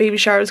present for the baby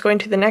shower I was going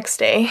to the next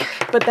day,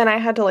 but then I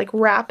had to like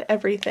wrap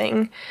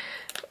everything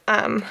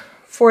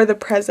for the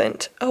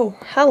present. Oh,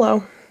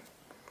 hello.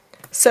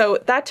 So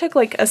that took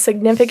like a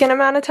significant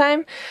amount of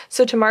time.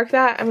 So to mark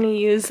that, I'm going to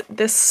use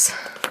this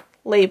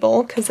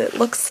label because it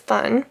looks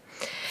fun.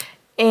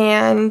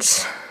 And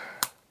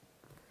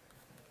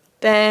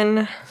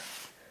then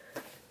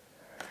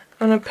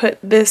I'm gonna put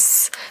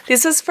this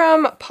is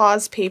from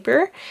Paws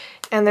Paper,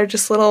 and they're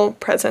just little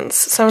presents.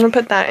 So I'm gonna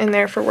put that in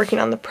there for working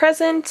on the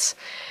present.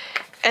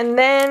 And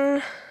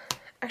then,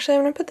 actually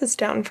I'm gonna put this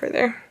down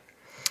further.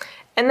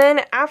 And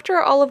then after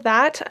all of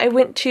that, I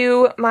went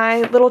to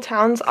my little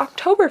town's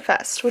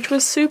Oktoberfest, which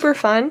was super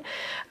fun.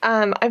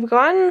 I've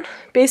gone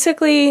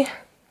basically,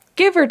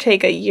 give or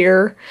take a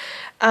year,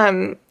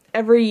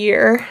 every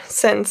year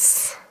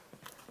since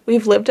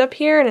we've lived up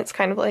here, and it's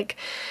kind of like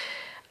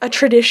a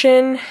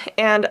tradition,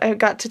 and I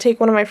got to take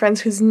one of my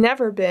friends who's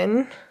never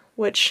been,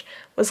 which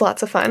was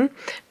lots of fun.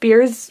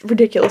 Beer is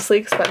ridiculously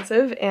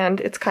expensive, and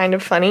it's kind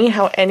of funny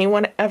how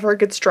anyone ever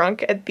gets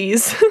drunk at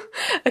these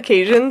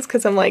occasions,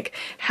 because I'm like,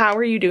 how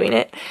are you doing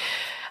it?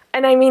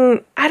 And I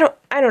mean, I don't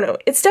know.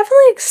 It's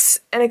definitely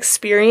an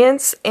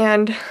experience,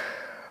 and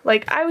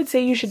like, I would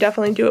say you should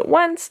definitely do it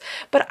once,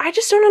 but I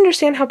just don't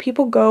understand how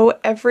people go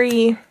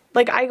every,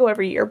 like, I go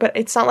every year, but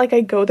it's not like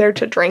I go there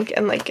to drink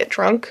and like get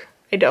drunk.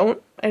 I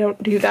don't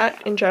do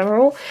that in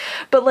general,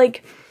 but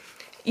like,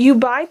 you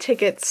buy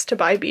tickets to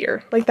buy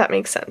beer. Like, that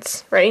makes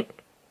sense, right?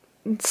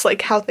 It's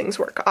like how things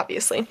work,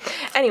 obviously.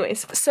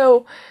 Anyways,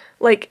 so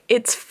like,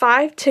 it's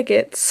 5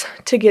 tickets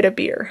to get a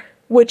beer,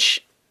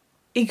 which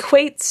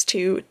equates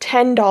to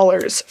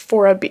 $10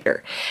 for a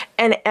beer.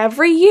 And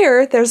every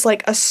year there's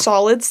like a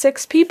solid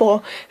 6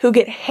 people who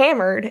get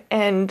hammered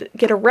and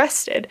get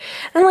arrested.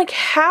 And I'm like,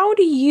 how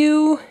do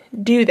you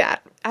do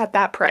that at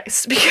that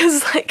price?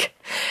 Because like,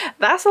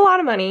 that's a lot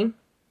of money.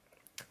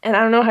 And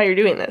I don't know how you're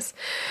doing this,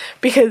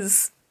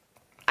 because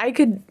I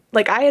could,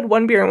 like, I had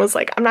one beer and was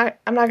like, I'm not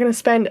gonna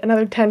spend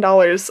another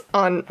 $10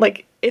 on,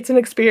 like, it's an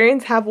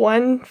experience, have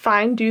one,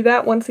 fine, do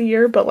that once a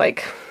year, but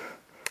like,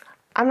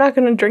 I'm not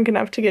gonna drink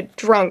enough to get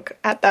drunk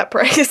at that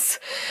price.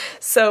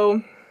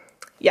 So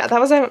yeah, that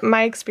was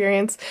my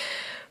experience,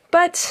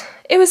 but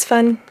it was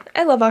fun.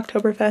 I love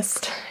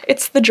Oktoberfest.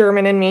 It's the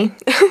German in me.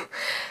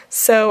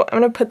 So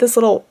I'm gonna put this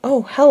little,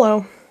 oh,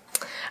 hello.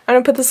 I'm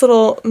gonna put this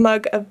little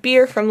mug of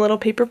beer from Little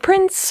Paper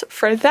Prince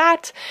for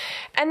that.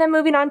 And then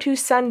moving on to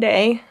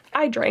Sunday,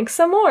 I drank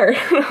some more.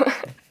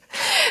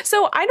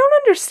 So I don't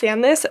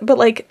understand this, but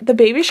like, the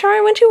baby shower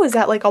I went to was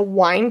at like a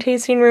wine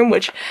tasting room,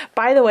 which,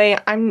 by the way,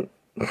 I'm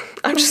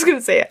just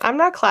gonna say it, I'm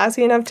not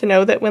classy enough to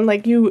know that when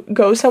like you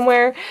go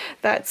somewhere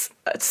that's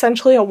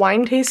essentially a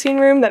wine tasting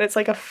room, that it's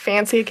like a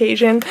fancy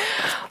occasion.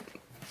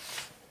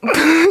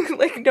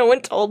 Like, no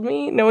one told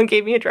me, no one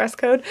gave me a dress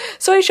code.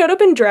 So I showed up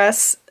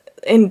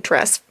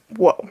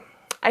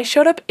I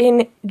showed up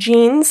in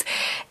jeans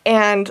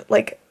and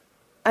like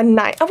a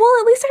nice, well,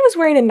 at least I was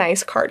wearing a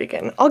nice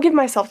cardigan. I'll give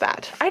myself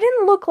that. I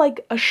didn't look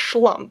like a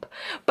schlump,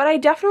 but I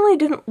definitely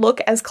didn't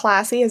look as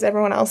classy as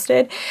everyone else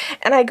did.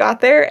 And I got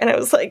there and I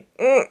was like,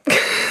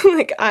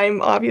 like,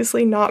 I'm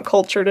obviously not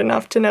cultured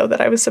enough to know that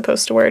I was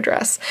supposed to wear a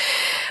dress.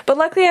 But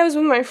luckily I was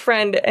with my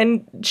friend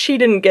and she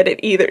didn't get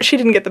it either. She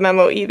didn't get the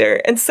memo either.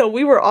 And so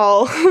we were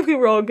all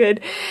good.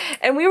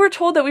 And we were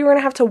told that we were gonna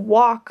have to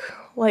walk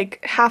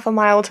like half a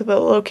mile to the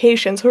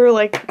location. So we were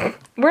like,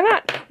 we're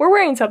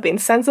wearing something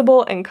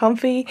sensible and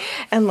comfy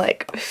and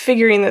like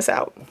figuring this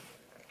out.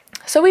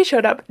 So we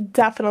showed up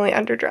definitely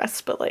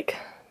underdressed, but like,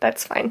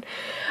 that's fine.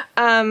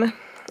 I'm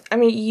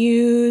gonna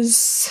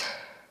use,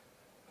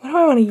 what do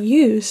I want to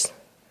use?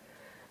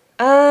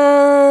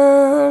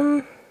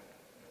 I'll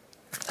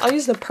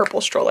use the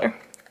purple stroller.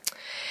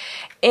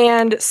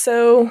 And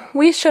so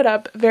we showed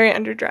up very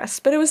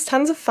underdressed, but it was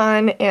tons of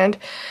fun, and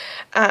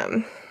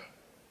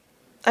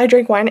I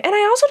drank wine. And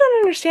I also don't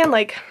understand,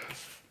 like,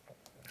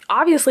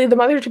 obviously the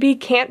mother-to-be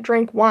can't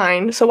drink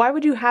wine, so why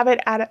would you have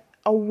it at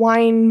a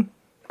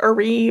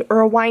winery or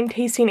a wine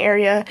tasting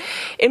area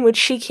in which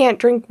she can't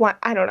drink wine?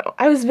 I don't know.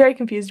 I was very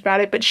confused about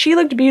it, but she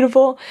looked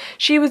beautiful.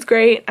 She was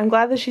great. I'm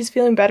glad that she's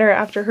feeling better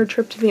after her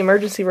trip to the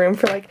emergency room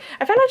for like,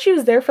 I found out she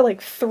was there for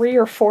like 3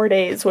 or 4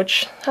 days,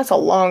 which that's a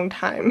long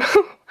time.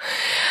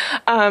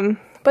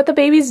 But the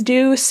baby's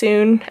due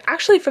soon.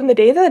 Actually, from the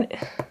day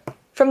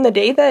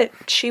that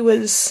she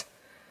was,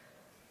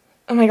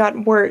 oh my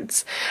god,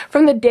 words.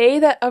 From the day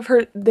that of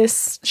her,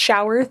 this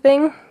shower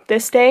thing,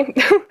 this day,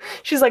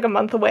 she's like a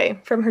month away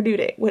from her due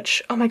date,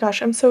 which, oh my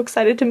gosh, I'm so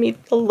excited to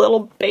meet the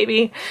little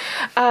baby.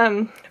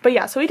 But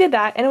yeah, so we did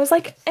that, and it was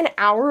like an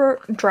hour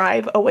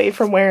drive away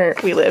from where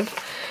we live,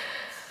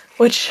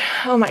 which,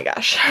 oh my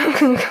gosh,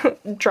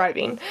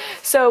 driving.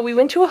 So we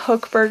went to a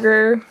Hook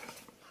Burger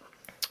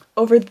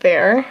over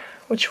there,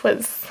 which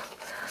was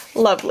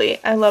lovely.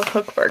 I love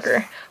Hook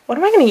Burger. What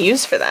am I going to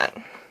use for that?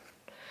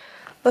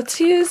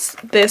 Let's use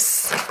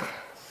this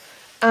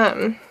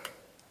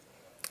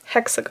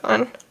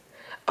hexagon.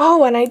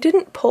 Oh, and I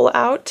didn't pull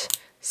out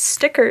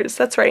stickers.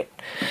 That's right.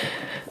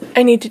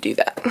 I need to do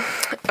that.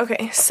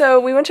 Okay, so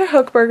we went to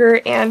Hook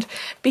Burger, and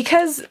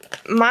because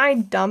my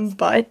dumb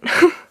butt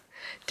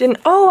didn't,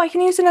 oh, I can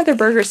use another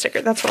burger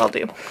sticker. That's what I'll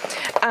do.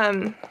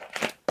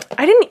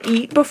 I didn't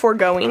eat before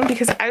going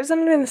because I was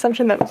under the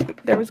assumption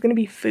that there was going to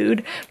be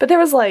food, but there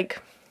was like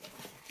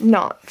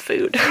not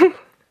food.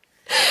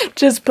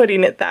 Just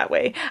putting it that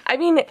way. I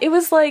mean, it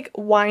was like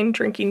wine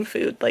drinking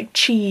food, like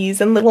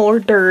cheese and little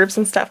hors d'oeuvres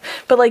and stuff.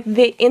 But like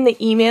in the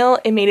email,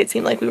 it made it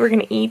seem like we were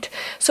gonna eat.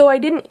 So I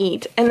didn't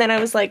eat. And then I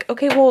was like,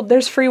 okay, well,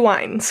 there's free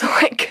wine. So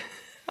like,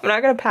 I'm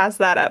not gonna pass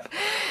that up.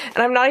 And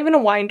I'm not even a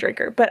wine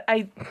drinker, but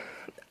I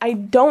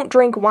don't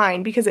drink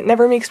wine because it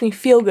never makes me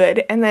feel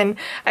good. And then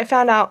I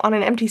found out on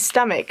an empty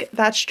stomach,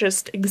 that's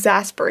just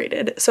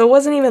exasperated. So it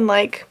wasn't even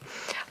like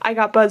I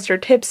got buzzed or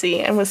tipsy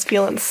and was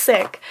feeling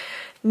sick.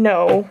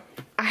 No,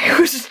 I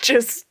was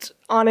just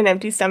on an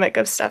empty stomach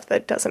of stuff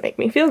that doesn't make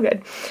me feel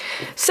good.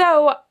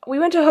 So we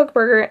went to Hook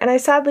Burger and I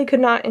sadly could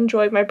not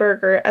enjoy my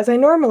burger as I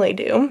normally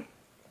do.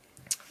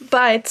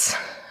 But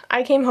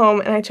I came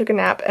home and I took a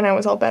nap and I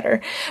was all better.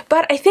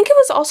 But I think it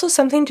was also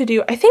something to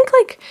do, I think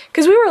like,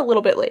 because we were a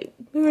little bit late.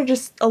 We were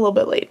just a little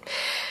bit late.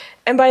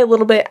 And by a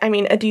little bit, I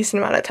mean a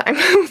decent amount of time.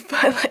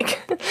 But like,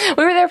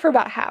 we were there for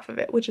about half of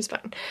it, which is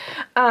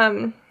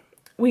fine.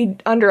 We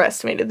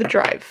underestimated the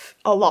drive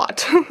a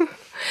lot.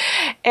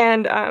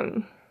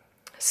 And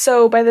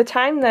so by the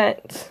time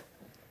that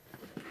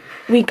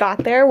we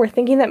got there, we're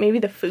thinking that maybe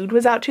the food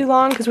was out too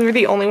long because we were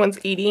the only ones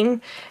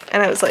eating.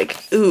 And I was like,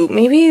 ooh,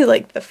 maybe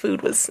like the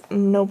food was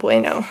no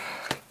bueno.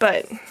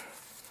 But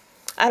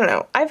I don't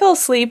know. I fell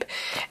asleep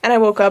and I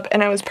woke up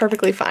and I was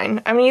perfectly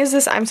fine. I'm gonna use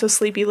this I'm So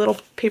Sleepy little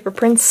paper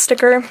prints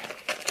sticker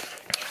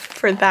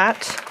for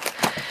that.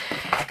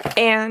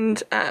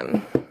 And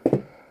I'm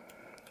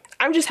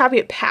just happy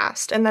it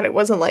passed and that it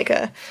wasn't like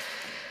a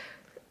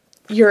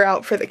you're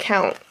out for the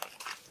count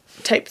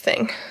type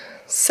thing.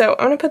 So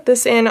I'm gonna put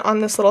this in on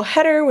this little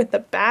header with the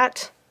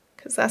bat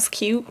because that's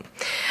cute.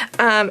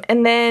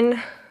 And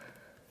then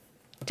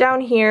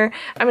down here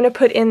I'm gonna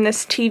put in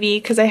this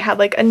TV because I had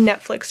like a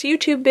Netflix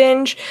YouTube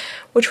binge,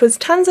 which was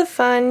tons of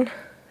fun.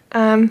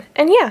 And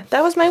yeah,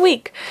 that was my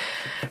week.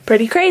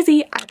 Pretty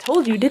crazy. I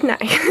told you, didn't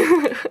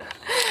I?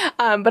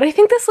 But I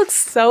think this looks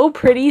so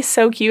pretty,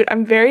 so cute.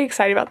 I'm very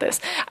excited about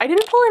this. I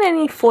didn't pull in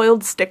any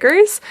foiled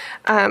stickers.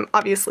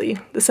 Obviously,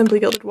 the Simply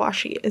Gilded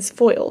washi is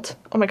foiled.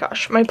 Oh my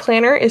gosh, my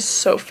planner is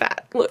so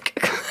fat. Look.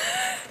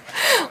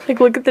 Like,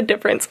 look at the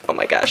difference. Oh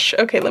my gosh.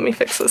 Okay, let me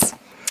fix this.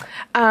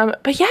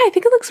 But yeah, I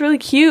think it looks really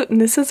cute,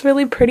 and this is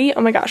really pretty.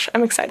 Oh my gosh,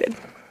 I'm excited.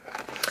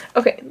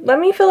 Okay, let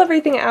me fill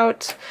everything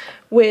out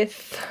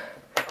with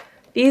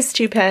these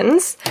two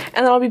pens,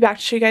 and then I'll be back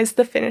to show you guys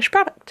the finished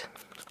product.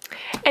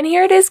 And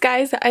here it is,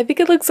 guys. I think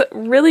it looks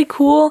really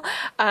cool.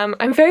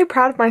 I'm very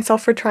proud of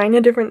myself for trying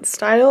a different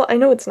style. I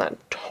know it's not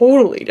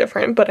totally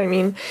different, but I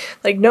mean,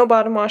 like no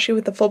bottom washi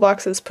with the full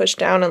boxes pushed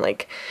down and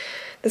like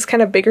this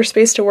kind of bigger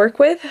space to work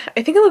with.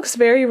 I think it looks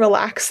very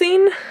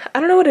relaxing. I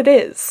don't know what it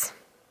is,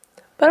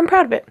 but I'm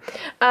proud of it.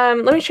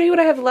 Let me show you what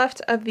I have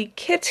left of the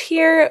kit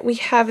here. We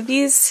have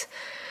these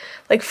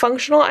like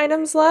functional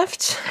items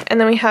left, and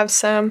then we have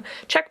some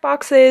check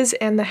boxes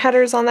and the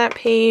headers on that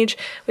page.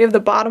 We have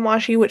the bottom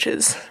washi, which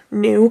is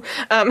new.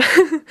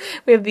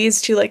 We have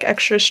these two like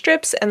extra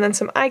strips and then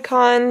some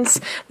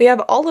icons. We have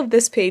all of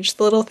this page,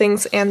 the little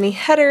things and the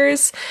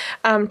headers.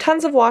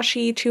 Tons of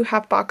washi, 2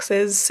 half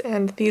boxes,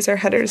 and these are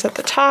headers at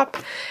the top.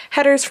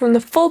 Headers from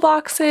the full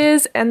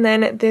boxes, and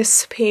then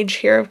this page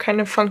here of kind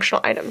of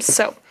functional items.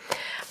 So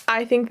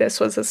I think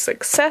this was a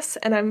success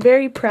and I'm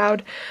very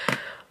proud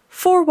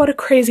for what a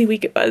crazy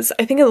week it was.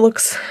 I think it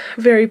looks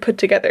very put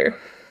together.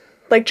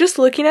 Like, just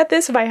looking at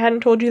this, if I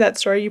hadn't told you that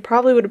story, you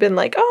probably would have been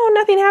like, oh,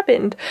 nothing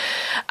happened.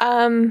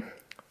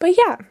 But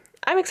yeah,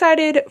 I'm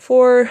excited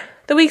for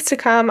the weeks to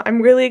come.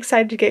 I'm really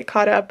excited to get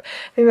caught up.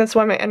 I think that's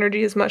why my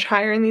energy is much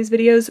higher in these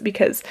videos,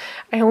 because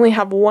I only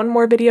have one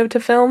more video to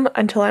film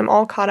until I'm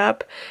all caught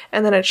up,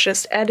 and then it's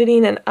just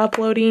editing and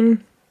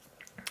uploading.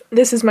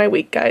 This is my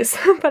week, guys.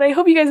 But I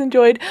hope you guys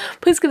enjoyed.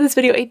 Please give this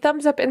video a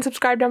thumbs up and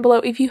subscribe down below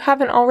if you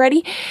haven't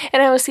already,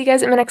 and I will see you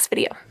guys in my next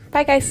video.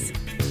 Bye, guys.